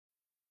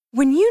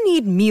When you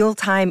need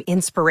mealtime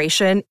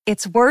inspiration,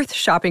 it's worth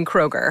shopping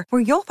Kroger,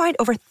 where you'll find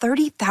over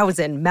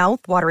 30,000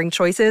 mouth-watering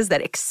choices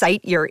that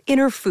excite your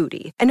inner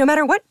foodie. And no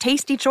matter what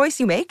tasty choice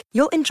you make,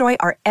 you'll enjoy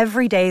our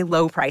everyday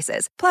low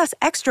prices, plus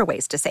extra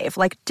ways to save,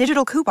 like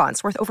digital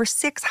coupons worth over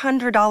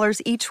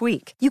 $600 each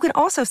week. You can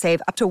also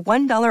save up to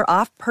 $1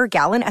 off per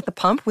gallon at the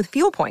pump with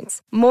fuel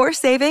points. More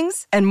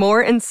savings and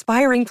more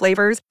inspiring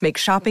flavors make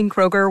shopping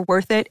Kroger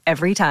worth it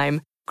every time.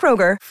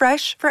 Kroger,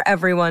 fresh for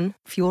everyone.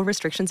 Fuel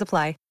restrictions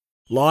apply.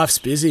 Life's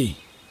busy.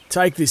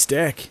 Take this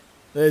deck.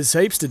 There's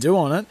heaps to do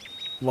on it,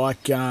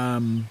 like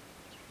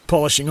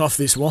polishing off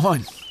this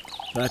wine.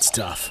 That's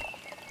tough.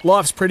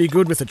 Life's pretty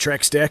good with a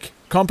Trex deck.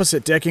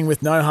 Composite decking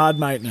with no hard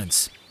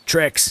maintenance.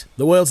 Trex,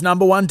 the world's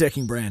 #1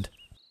 decking brand.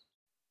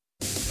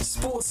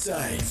 Sports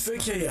Day for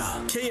Kia.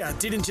 Kia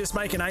didn't just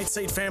make an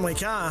 8-seat family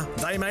car,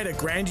 they made a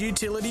grand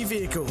utility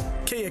vehicle.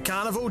 Kia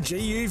Carnival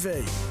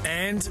GUV.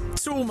 And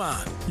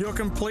Toolmart, your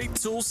complete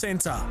tool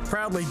centre.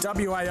 Proudly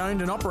WA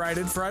owned and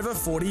operated for over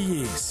 40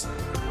 years.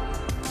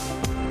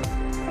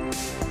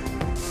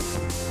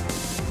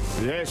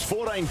 Yes,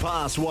 14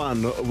 past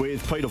 1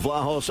 with Peter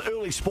Vlahos.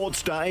 Early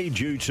sports day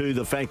due to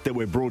the fact that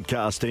we're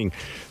broadcasting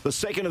the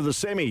second of the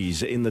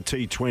semis in the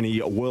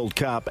T20 World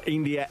Cup.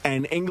 India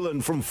and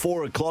England from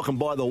 4 o'clock. And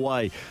by the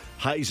way,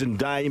 Hayes and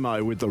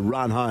Damo with the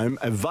run home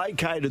have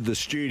vacated the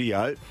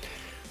studio.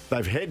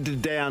 They've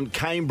headed down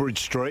Cambridge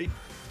Street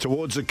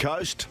towards the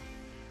coast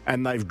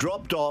and they've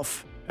dropped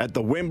off at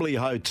the Wembley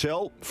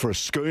Hotel for a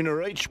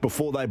schooner each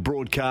before they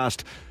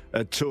broadcast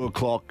at 2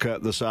 o'clock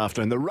this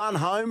afternoon. The run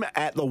home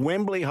at the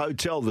Wembley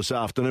Hotel this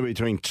afternoon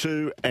between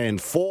 2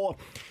 and 4.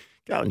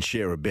 Go and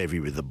share a bevy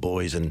with the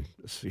boys and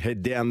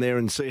head down there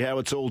and see how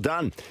it's all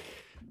done.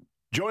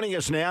 Joining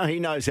us now, he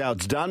knows how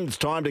it's done. It's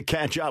time to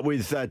catch up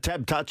with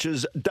Tab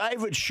Touches.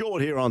 David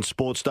Short here on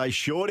Sports Day.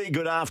 Shorty,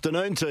 good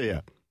afternoon to you.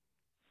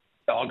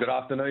 Oh, good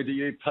afternoon to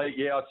you, Pete.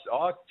 Yeah,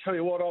 I tell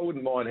you what, I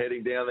wouldn't mind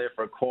heading down there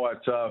for a quiet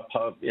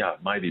pub,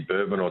 maybe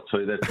bourbon or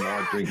two. That's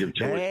my drink of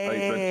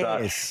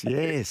choice, Pete.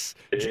 Yes.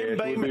 Jim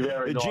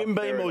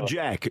Beam or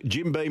Jack?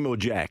 Jim Beam or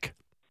Jack?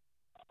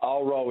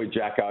 I'll roll with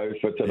Jacko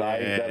for today.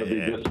 Yeah. That'll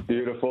be just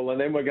beautiful. And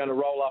then we're going to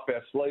roll up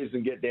our sleeves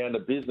and get down to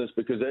business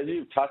because as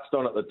you've touched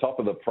on at the top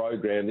of the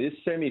program, this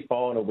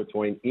semi-final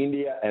between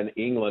India and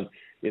England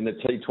in the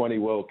T20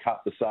 World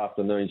Cup this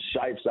afternoon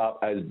shapes up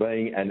as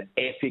being an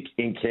epic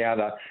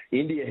encounter.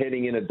 India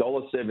heading in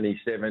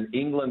 $1.77,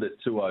 England at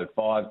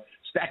 $2.05.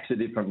 Stacks of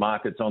different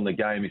markets on the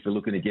game if you're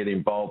looking to get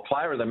involved.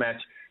 Player of the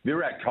match,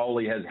 Virat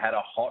Kohli has had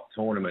a hot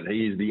tournament.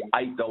 He is the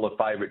 $8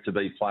 favourite to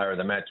be player of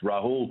the match.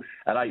 Rahul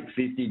at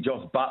 $8.50.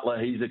 Josh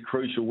Butler, he's a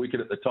crucial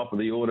wicket at the top of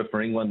the order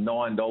for England,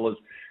 $9.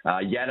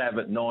 Yadav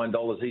at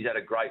 $9. He's had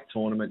a great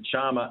tournament.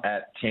 Sharma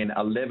at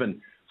 $10.11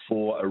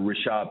 for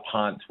Rishabh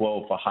Pant,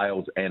 12 for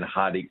Hales and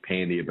Hardik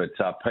Pandya. But,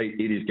 Pete,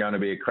 it is going to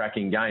be a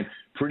cracking game.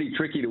 Pretty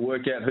tricky to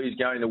work out who's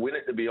going to win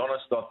it, to be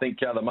honest. I think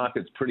the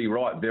market's pretty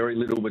right. Very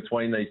little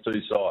between these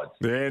two sides.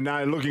 Yeah,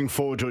 no, looking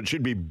forward to it.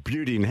 Should be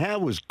beauty. And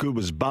how good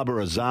was Babar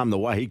Azam, the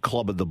way he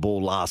clobbered the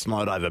ball last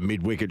night over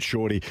mid-wicket,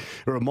 Shorty? It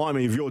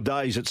reminded me of your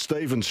days at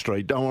Stephen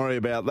Street. Don't worry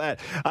about that.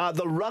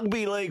 The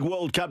Rugby League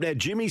World Cup. Now,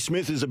 Jimmy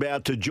Smith is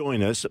about to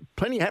join us.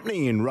 Plenty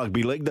happening in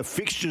Rugby League. The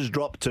fixtures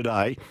dropped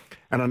today.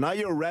 And I know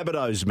you're a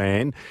Rabbitohs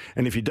man,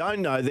 and if you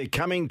don't know, they're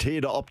coming here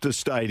to Optus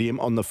Stadium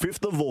on the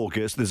 5th of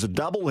August. There's a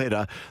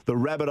doubleheader, the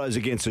Rabbitohs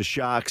against the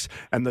Sharks,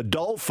 and the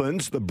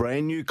Dolphins, the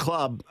brand new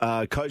club,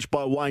 coached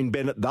by Wayne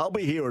Bennett, they'll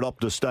be here at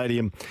Optus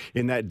Stadium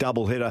in that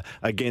doubleheader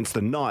against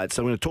the Knights.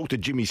 So I'm going to talk to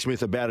Jimmy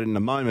Smith about it in a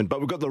moment.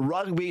 But we've got the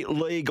Rugby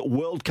League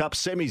World Cup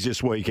semis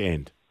this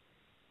weekend.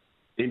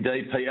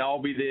 Indeed, Pete.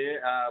 I'll be there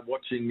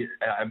watching,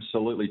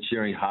 absolutely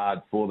cheering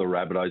hard for the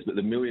Rabbitohs. But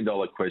the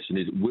million-dollar question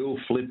is, will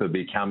Flipper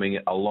be coming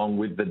along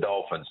with the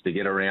Dolphins to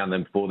get around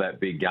them for that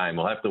big game?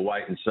 We'll have to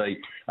wait and see.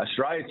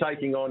 Australia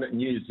taking on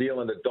New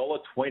Zealand,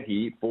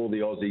 $1.20 for the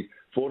Aussies,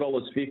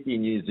 $4.50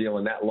 in New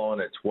Zealand, that line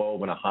at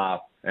 12.5.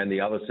 And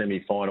the other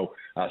semi-final,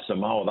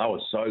 Samoa, they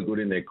were so good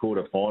in their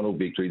quarter-final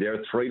victory. They're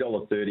a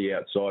 $3.30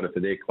 outsider for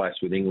their clash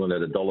with England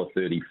at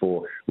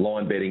 $1.34.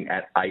 Line betting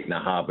at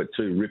 8.5. But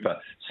two ripper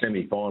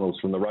semi-finals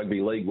from the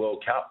Rugby League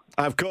World Cup.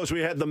 Of course, we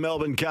had the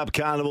Melbourne Cup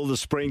Carnival, the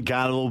Spring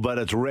Carnival, but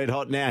it's red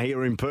hot now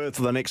here in Perth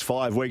for the next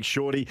 5 weeks,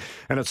 Shorty.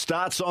 And it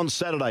starts on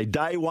Saturday,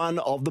 day one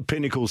of the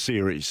Pinnacle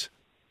Series.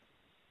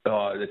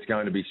 Oh, it's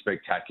going to be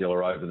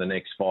spectacular over the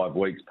next 5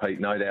 weeks, Pete,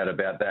 no doubt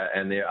about that.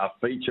 And there are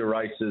feature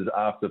races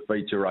after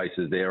feature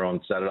races there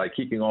on Saturday,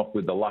 kicking off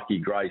with the Lucky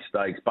Grey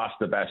Stakes,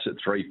 Buster Bash at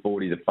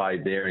 $3.40, the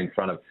fade there in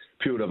front of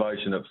Pure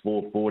Devotion at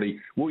 $4.40.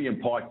 William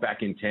Pike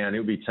back in town.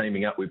 He'll be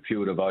teaming up with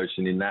Pure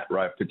Devotion in that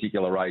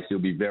particular race. He'll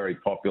be very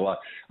popular.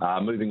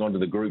 Moving on to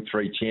the Group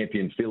 3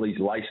 champion fillies,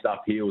 Laced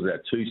Up Heels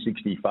at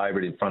 $2.60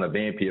 favourite in front of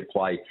Ampere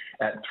Play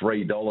at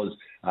 $3.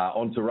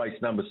 On to race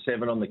number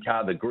 7 on the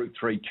card, the Group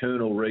 3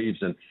 Colonel Reeves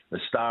and the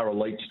Star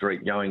Elite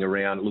Street going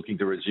around looking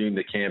to resume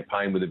the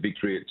campaign with a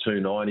victory at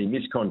 $2.90.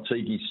 Miss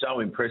Kontiki,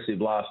 so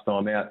impressive last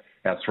time out.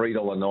 our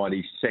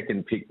 $3.90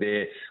 second pick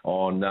there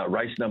on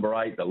race number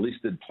 8, the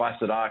listed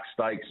Placid Arc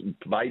Stakes,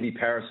 Baby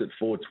Paris at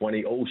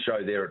 $4.20, all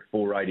show there at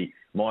 $4.80,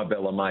 My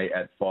Bella May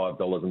at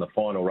 $5, and the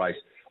final race.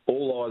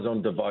 All eyes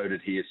on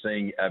Devoted here,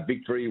 seeing a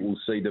victory. We'll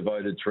see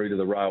Devoted through to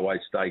the Railway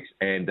Stakes,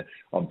 and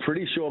I'm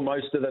pretty sure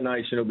most of the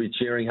nation will be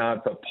cheering hard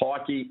for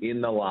Pikey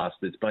in the last.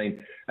 It's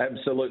been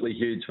absolutely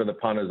huge for the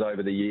punters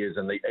over the years,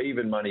 and the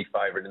even money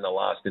favourite in the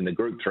last in the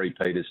Group 3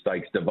 Peters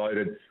Stakes,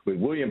 Devoted, with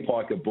William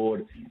Pike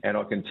aboard. And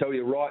I can tell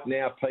you right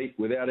now, Pete,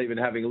 without even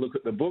having a look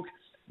at the book,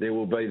 there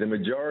will be the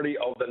majority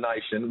of the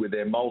nation with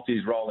their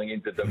multis rolling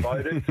into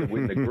Devoted to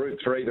win the Group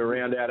 3 to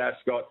round out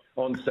Ascot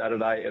on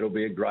Saturday. It'll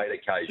be a great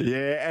occasion.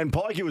 Yeah, and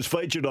Pikey was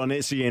featured on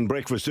SEN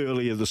Breakfast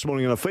earlier this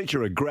morning on a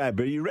feature of Grab,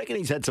 but you reckon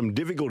he's had some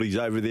difficulties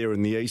over there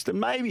in the East,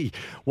 and maybe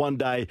one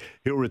day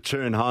he'll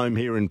return home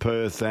here in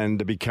Perth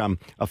and become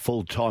a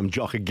full-time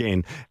jock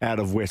again out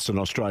of Western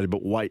Australia,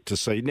 but wait to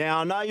see. Now,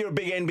 I know you're a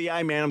big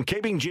NBA man. I'm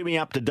keeping Jimmy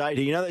up to date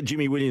here. You know that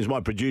Jimmy Williams,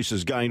 my producer,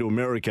 is going to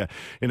America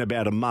in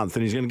about a month,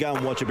 and he's going to go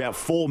and watch about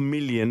 4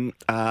 million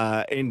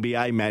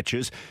NBA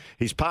matches.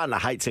 His partner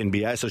hates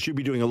NBA, so she'll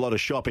be doing a lot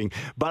of shopping.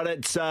 But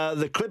it's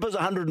the Clippers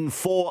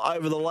 104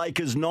 over the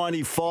Lakers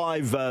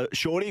 95,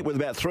 Shorty, with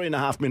about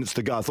 3.5 minutes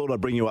to go. I thought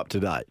I'd bring you up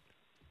to date.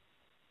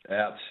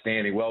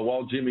 Outstanding. Well,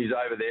 while Jimmy's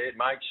over there,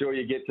 make sure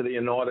you get to the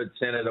United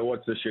Center to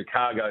watch the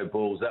Chicago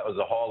Bulls. That was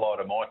a highlight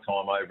of my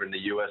time over in the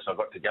US. I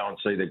got to go and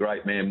see the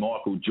great man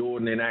Michael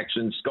Jordan in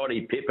action,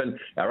 Scottie Pippen,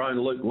 our own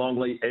Luke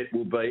Longley. It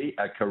will be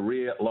a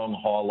career-long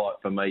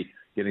highlight for me,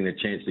 getting the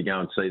chance to go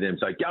and see them.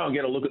 So go and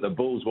get a look at the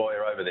Bulls while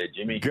you're over there,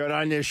 Jimmy. Good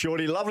on you,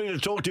 Shorty. Lovely to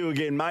talk to you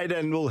again, mate,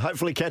 and we'll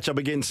hopefully catch up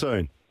again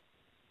soon.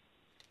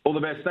 All the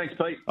best. Thanks,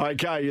 Pete.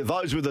 Okay,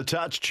 those with a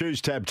touch,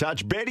 choose Tab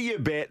Touch. Better your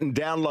bet and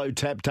download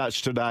Tab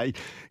Touch today.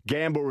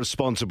 Gamble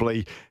responsibly.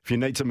 If you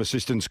need some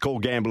assistance, call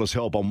Gamblers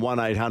Help on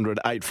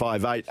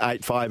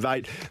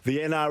 1-800-858-858. The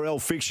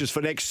NRL fixtures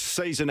for next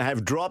season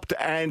have dropped,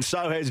 and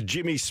so has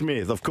Jimmy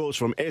Smith, of course,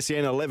 from SEN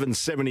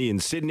 1170 in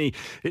Sydney.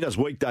 He does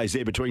weekdays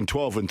there between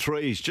 12 and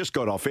 3. He's just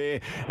got off air,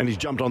 and he's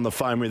jumped on the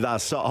phone with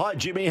us. So, hi,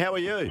 Jimmy. How are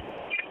you?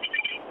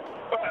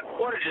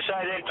 What did you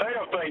say then, Pete?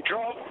 I've been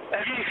dropped.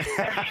 Have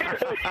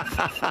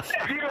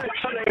you got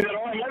something that I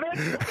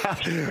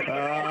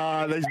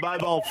haven't? These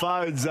mobile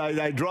phones,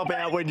 they drop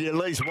out when you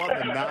least want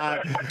them.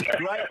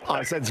 Great.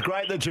 I said it's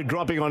great that you're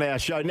dropping on our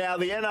show. Now,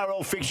 the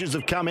NRL fixtures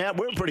have come out.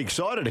 We're pretty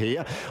excited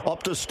here.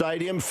 Optus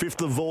Stadium,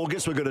 5th of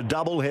August. We've got a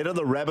doubleheader,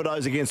 the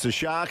Rabbitohs against the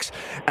Sharks,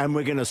 and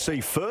we're going to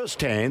see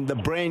firsthand the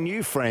brand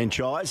new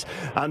franchise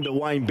under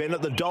Wayne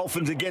Bennett, the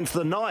Dolphins against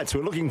the Knights.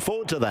 We're looking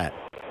forward to that.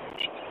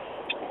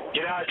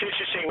 You know, it's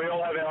interesting. We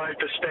all have our own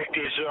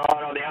perspectives,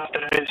 right, on the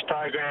afternoon's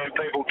program.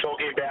 People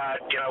talking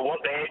about, you know,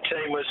 what their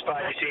team was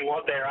facing,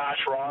 what their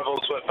arch rivals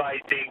were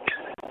facing,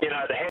 you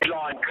know, the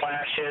headline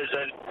clashes.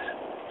 And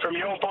from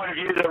your point of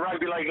view, the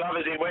rugby league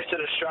lovers in Western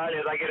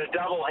Australia, they get a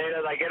double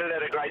header. They get it at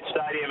a great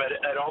stadium at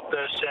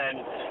Optus. And,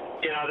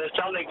 you know, there's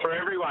something for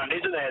everyone,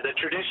 isn't there? The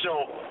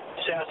traditional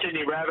South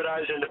Sydney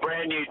Rabbitohs and the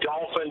brand new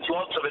Dolphins,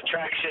 lots of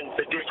attraction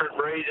for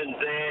different reasons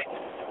there.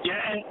 Yeah,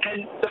 and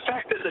the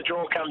fact that the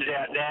draw comes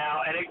out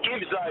now, and it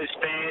gives those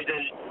fans,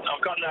 and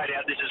I've got no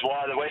doubt this is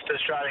why the Western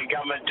Australian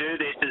government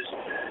do this, is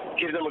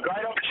give them a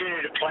great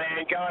opportunity to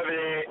plan, go over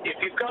there.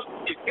 If you've got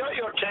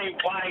your team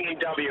playing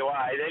in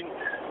WA, then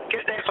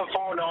get there for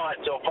 4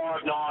 nights or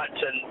 5 nights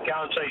and go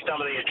and see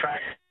some of the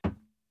attractions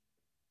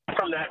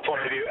from that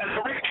point of view. And I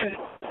reckon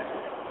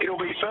it'll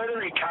be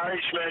further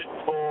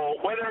encouragement for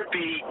whether it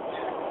be,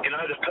 you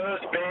know, the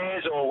Perth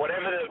Bears or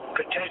whatever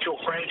the potential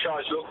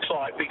franchise looks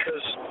like,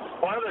 because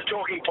one of the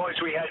talking points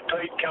we had,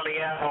 Pete,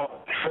 coming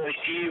out for this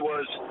year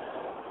was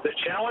the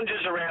challenges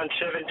around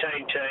 17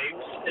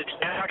 teams. It's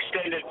now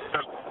extended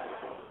from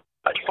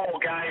a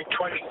 4-game,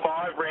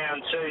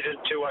 25-round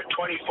season to a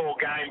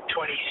 24-game,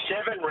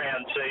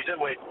 27-round season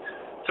with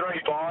 3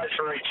 byes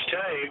for each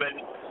team. And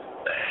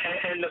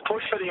the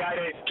push for the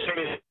 18th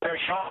team is very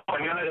strong. I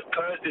know that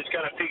Perth is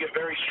going to figure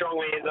very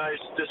strongly in those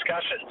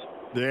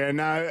discussions. Yeah,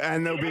 no,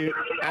 and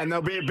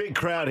there'll be a big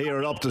crowd here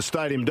at Optus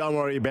Stadium. Don't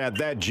worry about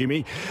that,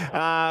 Jimmy.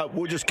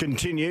 We'll just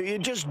continue. You're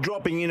just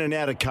dropping in and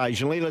out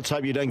occasionally. Let's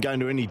hope you don't go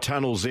into any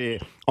tunnels there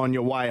on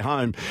your way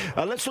home.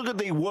 Let's look at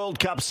the World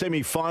Cup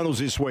semi-finals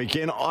this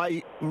weekend.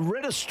 I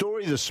read a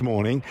story this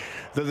morning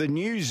that the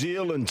New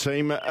Zealand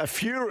team are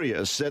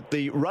furious that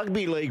the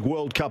Rugby League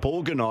World Cup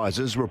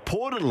organisers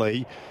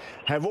reportedly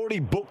have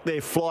already booked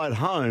their flight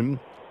home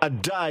a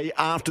day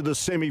after the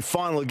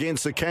semi-final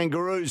against the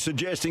Kangaroos,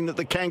 suggesting that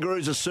the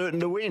Kangaroos are certain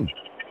to win. Use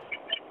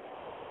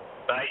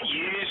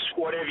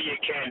whatever you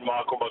can,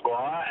 Michael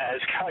Maguire, as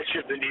coach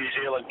of the New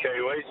Zealand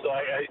Kiwis.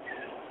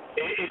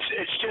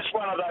 It's just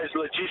one of those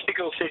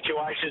logistical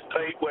situations,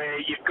 Pete, where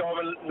you've got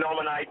to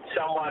nominate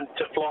someone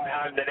to fly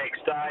home the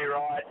next day,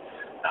 right?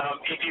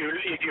 If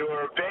you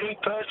were a betting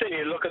person,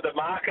 you look at the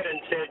market and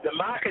the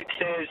market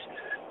says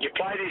you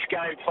play this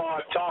game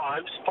 5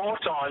 times, 4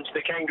 times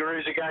the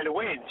Kangaroos are going to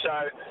win.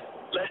 So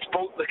let's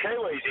book the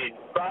Kiwis in.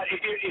 But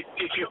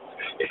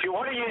if you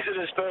want to use it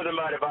as further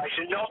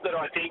motivation, not that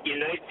I think you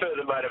need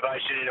further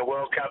motivation in a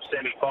World Cup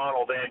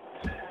semi-final,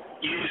 then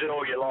use it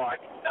all you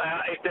like.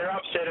 If they're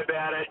upset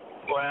about it,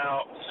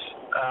 well,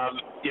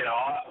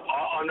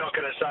 I'm not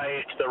going to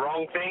say it's the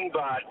wrong thing,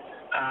 but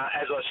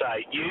as I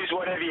say, use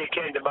whatever you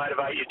can to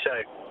motivate your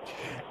team.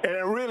 And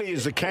it really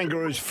is the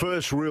Kangaroos'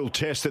 first real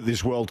test at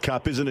this World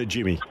Cup, isn't it,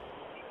 Jimmy?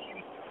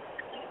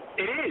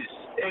 It is.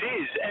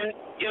 And,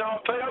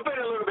 Pete, I've been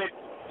a little bit,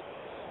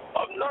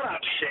 I'm not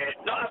upset.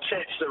 Not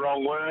upset's the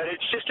wrong word.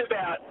 It's just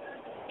about,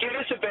 give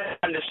us a better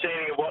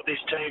understanding of what this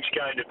team's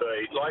going to be.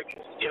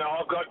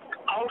 I've got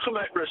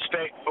ultimate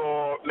respect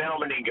for Mal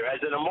Meninga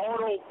as an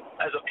immortal,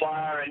 as a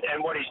player,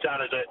 and what he's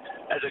done as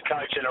a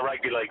coach and a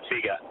rugby league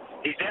figure.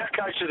 He's now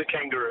coach of the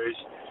Kangaroos.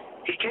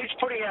 He keeps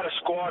putting out a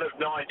squad of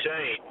 19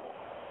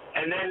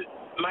 and then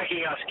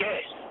making us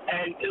guess.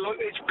 And look,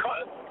 it's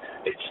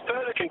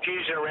further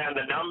confusion around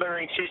the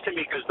numbering system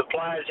because the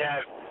players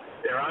have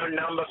their own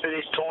number for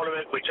this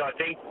tournament, which I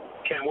think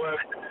can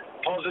work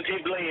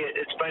positively.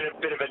 It's been a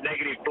bit of a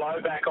negative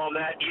blowback on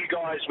that. You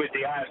guys with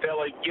the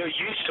AFL, you're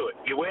used to it.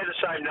 You wear the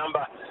same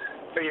number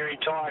for your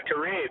entire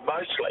career,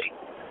 mostly.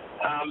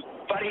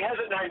 But he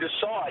hasn't named a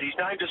side. He's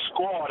named a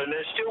squad, and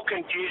there's still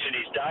confusion.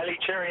 Is Daly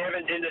Cherry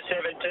Evans in the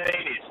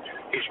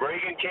 17? Is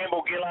Regan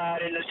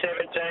Campbell-Gillard in the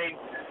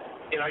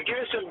 17? Give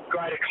us some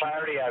greater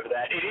clarity over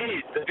that. It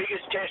is the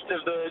biggest test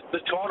of the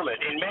tournament.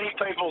 In many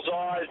people's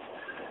eyes,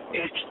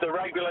 it's the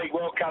Rugby League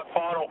World Cup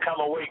final come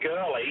a week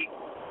early.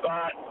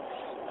 But,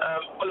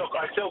 look,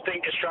 I still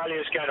think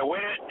Australia's going to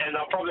win it, and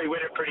they'll probably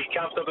win it pretty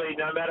comfortably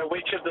no matter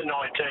which of the 19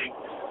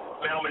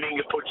 Mal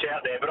Meninga puts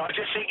out there. But I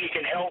just think you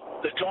can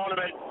help the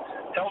tournament,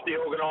 help the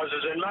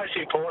organisers, and most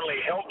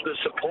importantly, help the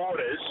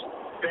supporters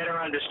better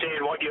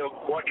understand what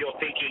your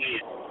thinking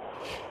is.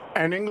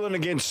 And England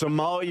against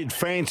Samoa, you'd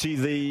fancy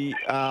the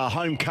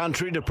home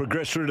country to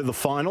progress through to the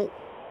final?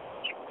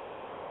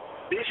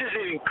 This is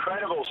an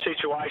incredible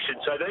situation.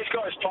 So these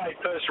guys played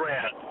first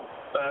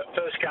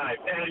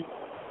game, and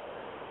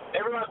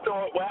everyone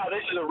thought, wow,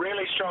 this is a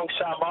really strong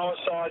Samoa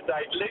side.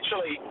 They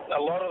literally,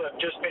 a lot of them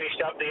just finished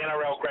up the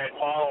NRL Grand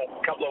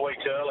Final a couple of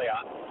weeks earlier,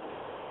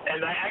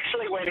 and they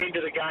actually went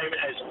into the game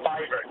as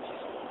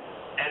favourites.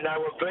 And they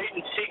were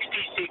beaten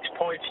 66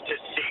 points to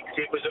 6.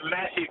 It was a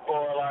massive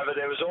boil-over.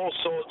 There was all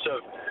sorts of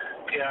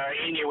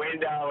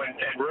innuendo and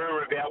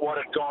rumour about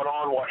what had gone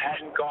on, what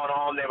hadn't gone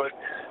on.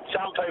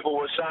 Some people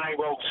were saying,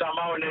 well,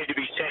 Samoa need to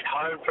be sent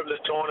home from the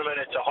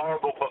tournament. It's a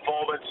horrible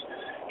performance.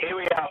 Here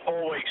we are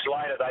 4 weeks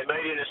later. They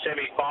meet in a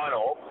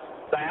semi-final.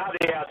 They are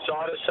the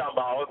outsider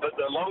Samoa, but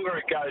the longer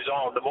it goes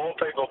on, the more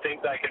people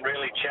think they can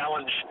really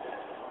challenge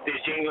this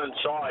England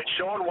side.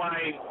 Sean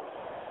Wayne,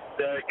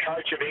 the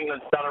coach of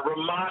England, has done a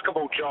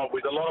remarkable job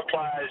with a lot of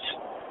players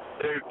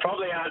who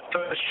probably aren't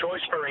first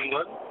choice for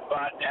England,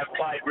 but have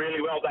played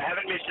really well. They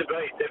haven't missed a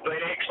beat. They've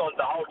been excellent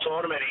the whole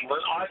tournament,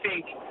 England. I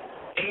think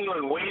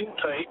England win,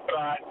 Pete,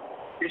 but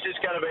this is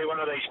going to be one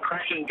of these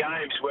cracking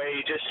games where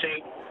you just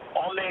think,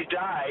 on their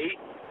day,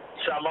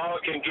 Samoa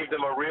can give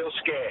them a real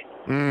scare.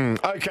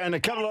 Okay, and a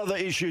couple of other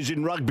issues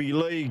in rugby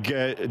league,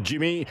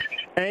 Jimmy.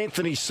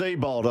 Anthony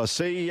Seibold, I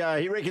see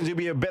he reckons he'll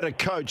be a better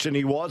coach than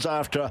he was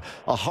after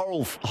a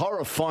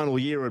horror final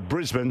year at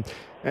Brisbane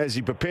as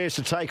he prepares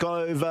to take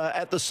over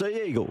at the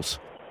Sea Eagles.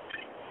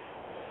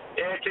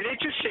 Yeah, it's an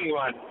interesting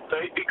one,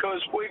 Pete,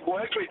 because we've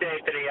worked with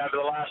Anthony over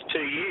the last 2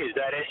 years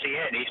at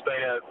SEN. He's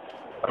been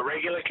a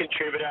regular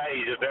contributor.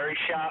 He's a very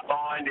sharp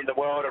mind in the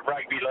world of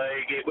rugby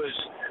league.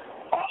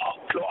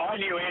 I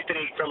knew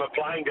Anthony from a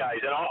playing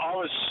days, and I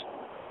was,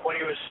 when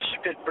he was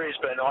at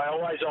Brisbane, I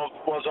always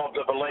was of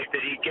the belief that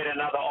he'd get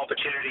another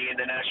opportunity in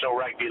the National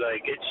Rugby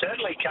League. It's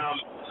certainly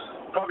come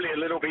probably a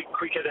little bit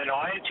quicker than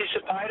I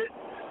anticipated,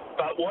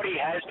 but what he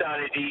has done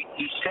is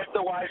he stepped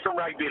away from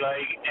rugby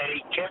league and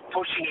he kept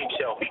pushing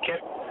himself. He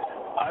kept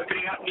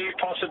opening up new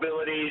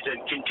possibilities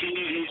and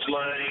continued his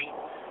learning.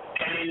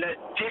 And in the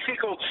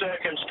difficult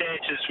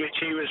circumstances which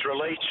he was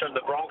released from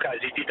the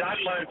Broncos, if you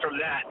don't learn from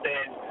that,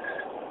 then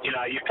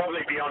you're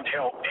probably beyond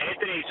help.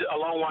 Anthony's a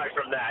long way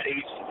from that.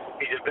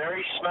 He's a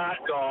very smart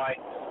guy.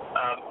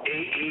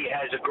 He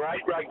has a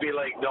great rugby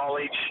league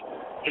knowledge.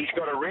 He's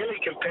got a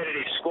really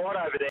competitive squad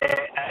over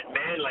there at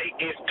Manly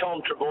if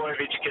Tom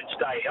Trbojevic can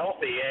stay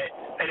healthy.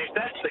 And if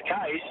that's the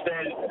case,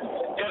 then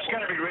it's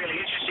going to be really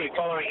interesting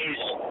following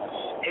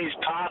his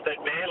path at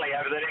Manly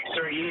over the next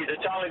 3 years.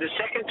 It's only the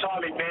second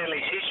time in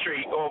Manly's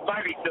history, or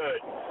maybe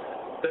third,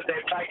 that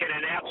they've taken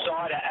an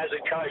outsider as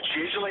a coach.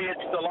 Usually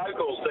it's the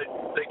locals that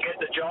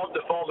get the job,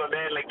 the former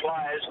Manly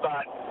players,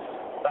 but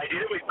they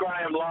did it with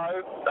Graham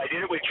Lowe, they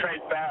did it with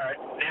Trent Barrett,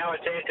 now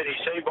it's Anthony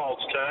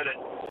Seibold's turn, and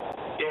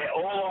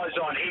all eyes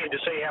on him to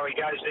see how he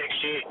goes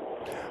next year.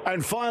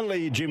 And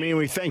finally, Jimmy,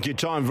 we thank your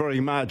time very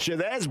much.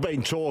 There has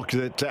been talk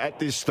that at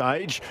this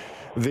stage,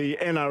 the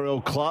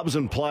NRL clubs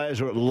and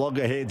players are at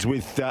loggerheads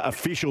with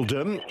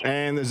officialdom,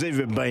 and there's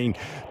even been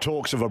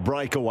talks of a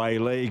breakaway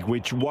league,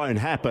 which won't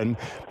happen.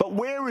 But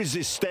where is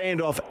this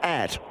standoff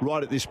at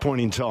right at this point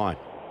in time?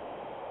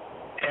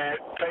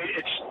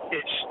 Pete,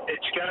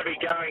 it's going to be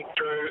go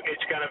through,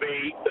 it's going to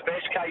be the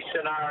best case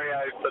scenario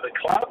for the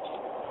clubs.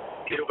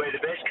 It'll be the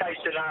best case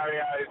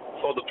scenario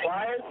for the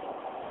players.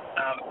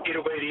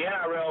 It'll be the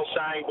NRL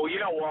saying, well,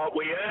 you know what,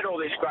 we earned all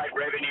this great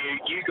revenue.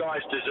 You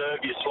guys deserve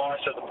your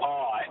slice of the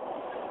pie.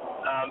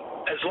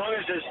 As long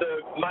as there's the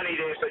money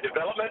there for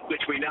development,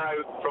 which we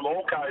know from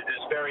all codes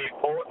is very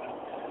important.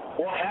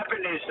 What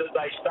happened is that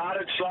they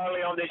started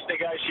slowly on this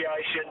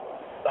negotiation.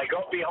 They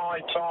got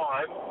behind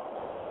time.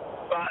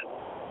 But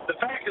the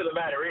fact of the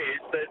matter is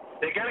that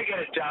they're going to get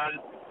it done.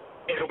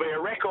 It'll be a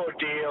record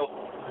deal.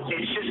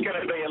 It's just going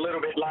to be a little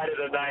bit later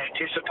than they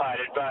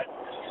anticipated. But,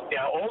 you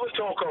know, all the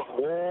talk of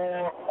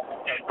war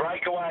and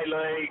breakaway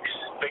leagues,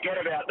 forget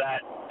about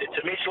that. It's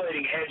a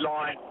misleading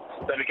headline.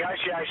 The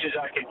negotiations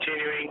are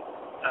continuing,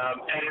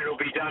 and it'll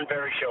be done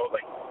very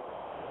shortly.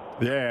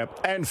 Yeah,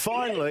 and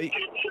finally,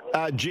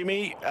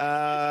 Jimmy,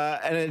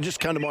 and it just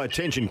come to my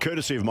attention,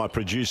 courtesy of my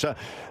producer,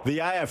 the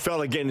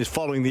AFL again is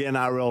following the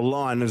NRL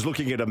line and is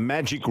looking at a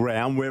magic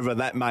round, wherever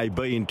that may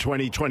be, in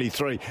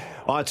 2023.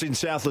 Oh, it's in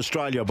South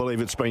Australia, I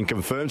believe it's been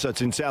confirmed, so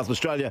it's in South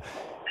Australia.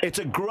 It's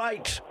a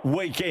great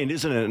weekend,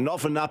 isn't it? And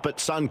often up at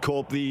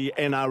Suncorp, the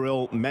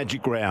NRL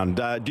magic round.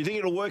 Do you think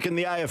it'll work in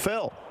the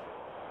AFL?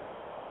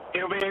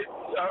 It'll be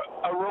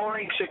a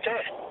roaring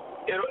success.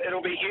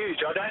 It'll be huge.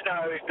 I don't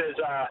know if there's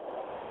a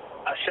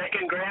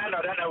second ground.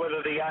 I don't know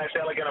whether the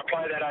AFL are going to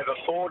play that over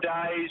 4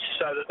 days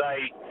so that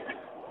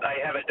they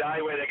have a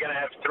day where they're going to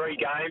have 3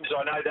 games.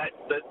 I know that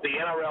the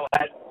NRL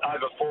had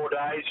over 4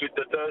 days with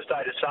the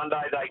Thursday to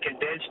Sunday. They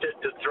condensed it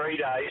to 3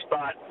 days,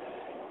 but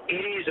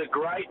it is a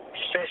great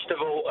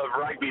festival of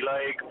rugby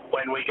league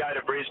when we go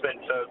to Brisbane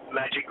for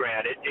Magic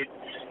Round.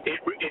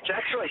 It's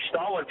actually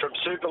stolen from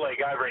Super League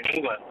over in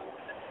England,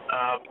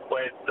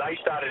 where they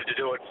started to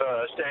do it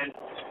first, and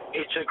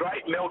it's a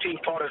great melting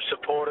pot of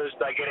supporters.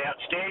 They get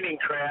outstanding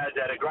crowds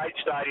at a great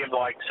stadium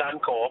like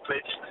Suncorp.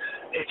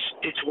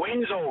 It's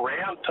wins all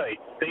round, Pete.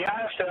 The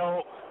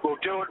AFL will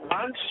do it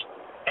once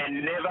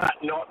and never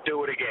not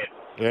do it again.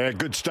 Yeah,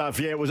 good stuff.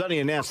 Yeah, it was only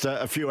announced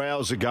a few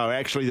hours ago,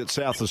 actually, that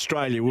South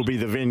Australia will be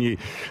the venue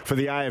for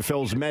the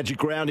AFL's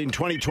Magic Round in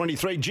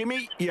 2023.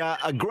 Jimmy, yeah,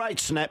 a great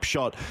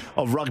snapshot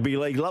of rugby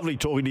league. Lovely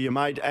talking to you,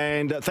 mate,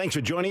 and thanks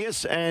for joining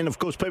us. And, of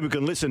course, people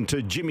can listen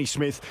to Jimmy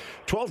Smith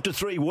 12 to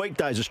 3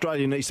 weekdays,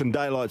 Australian Eastern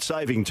Daylight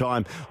Saving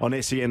Time on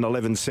SEN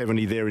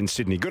 1170 there in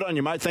Sydney. Good on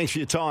you, mate. Thanks for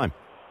your time.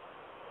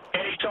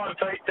 Anytime,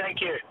 Pete.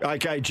 Thank you.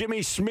 Okay,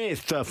 Jimmy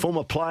Smith,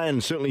 former player,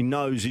 and certainly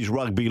knows his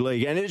rugby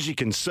league. And as you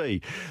can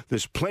see,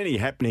 there's plenty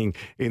happening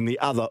in the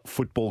other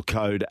football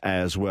code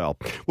as well.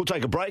 We'll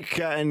take a break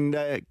and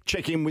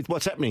check in with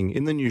what's happening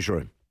in the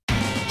newsroom.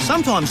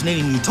 Sometimes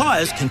needing new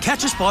tyres can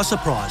catch us by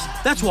surprise.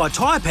 That's why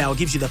Tyre Power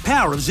gives you the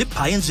power of Zip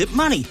Pay and Zip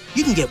Money.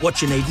 You can get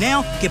what you need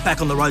now, get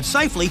back on the road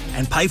safely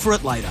and pay for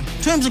it later.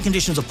 Terms and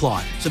conditions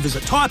apply. So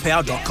visit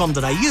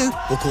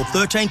tyrepower.com.au or call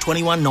 13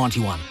 21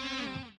 91.